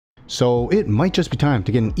So it might just be time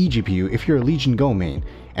to get an eGPU if you're a Legion Go main.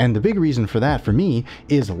 And the big reason for that for me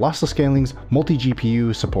is lossless scaling's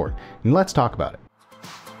multi-GPU support. And let's talk about it.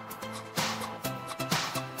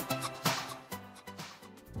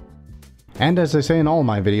 And as I say in all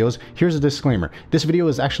my videos, here's a disclaimer. This video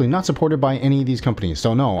is actually not supported by any of these companies,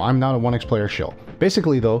 so no, I'm not a Onex player shill.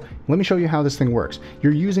 Basically though, let me show you how this thing works.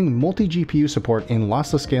 You're using multi-GPU support in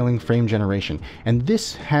lossless scaling frame generation, and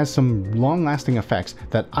this has some long-lasting effects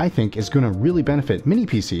that I think is going to really benefit mini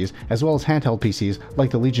PCs as well as handheld PCs like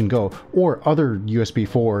the Legion Go or other USB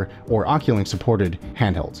 4 or Oculink supported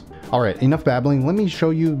handhelds. Alright, enough babbling, let me show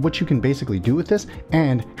you what you can basically do with this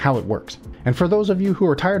and how it works. And for those of you who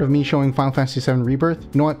are tired of me showing Final Fantasy VII Rebirth,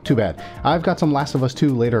 you know what, too bad. I've got some Last of Us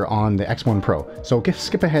 2 later on the X1 Pro, so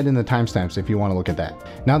skip ahead in the timestamps if you want to look at that.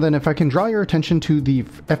 Now then, if I can draw your attention to the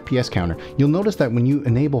FPS counter, you'll notice that when you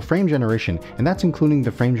enable frame generation, and that's including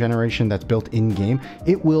the frame generation that's built in-game,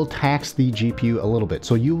 it will tax the GPU a little bit,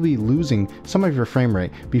 so you'll be losing some of your frame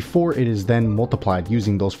rate before it is then multiplied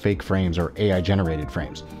using those fake frames or AI-generated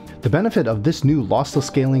frames. The benefit of this new lossless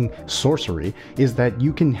scaling sorcery is that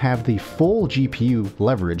you can have the full GPU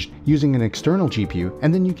leveraged using an external GPU,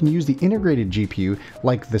 and then you can use the integrated GPU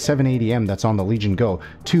like the 780M that's on the Legion Go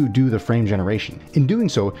to do the frame generation. In doing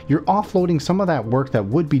so, you're offloading some of that work that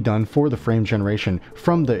would be done for the frame generation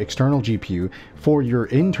from the external GPU for your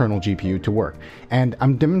internal GPU to work. And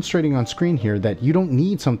I'm demonstrating on screen here that you don't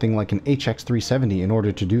need something like an HX370 in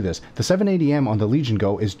order to do this. The 780M on the Legion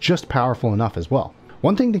Go is just powerful enough as well.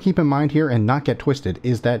 One thing to keep in mind here and not get twisted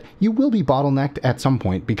is that you will be bottlenecked at some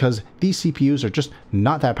point because these CPUs are just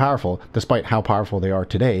not that powerful despite how powerful they are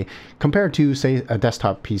today compared to, say, a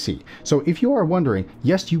desktop PC. So if you are wondering,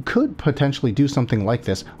 yes, you could potentially do something like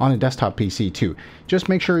this on a desktop PC too. Just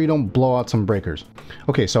make sure you don't blow out some breakers.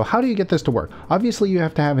 Okay, so how do you get this to work? Obviously you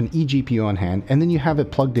have to have an eGPU on hand, and then you have it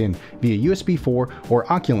plugged in via USB 4 or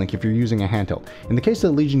Oculink if you're using a handheld. In the case of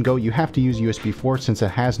the Legion Go, you have to use USB 4 since it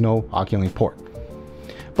has no Oculink port.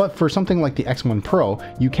 But for something like the X1 Pro,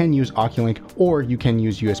 you can use Oculink or you can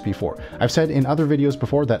use USB 4. I've said in other videos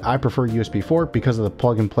before that I prefer USB 4 because of the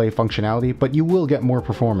plug and play functionality, but you will get more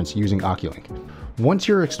performance using Oculink. Once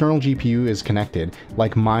your external GPU is connected,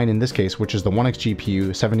 like mine in this case, which is the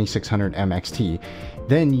Onexgpu 7600M XT,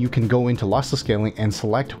 then you can go into lossless scaling and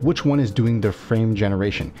select which one is doing the frame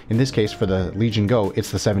generation. In this case, for the Legion Go,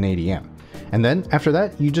 it's the 780M. And then after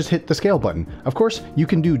that, you just hit the scale button. Of course, you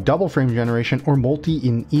can do double frame generation or multi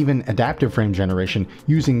and even adaptive frame generation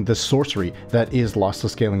using the sorcery that is lossless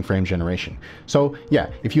scaling frame generation. So yeah,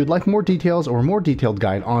 if you'd like more details or a more detailed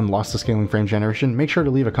guide on lossless scaling frame generation, make sure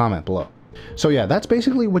to leave a comment below. So yeah, that's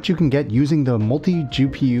basically what you can get using the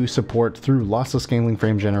multi-GPU support through lossless scaling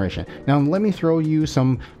frame generation. Now let me throw you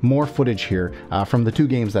some more footage here from the two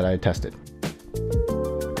games that I tested.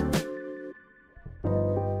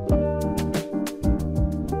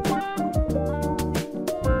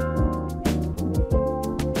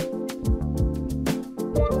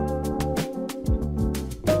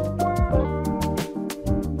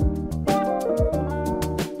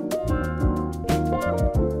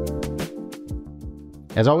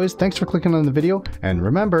 As always, thanks for clicking on the video, and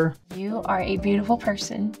remember, you are a beautiful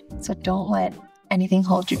person, so don't let anything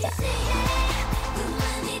hold you back.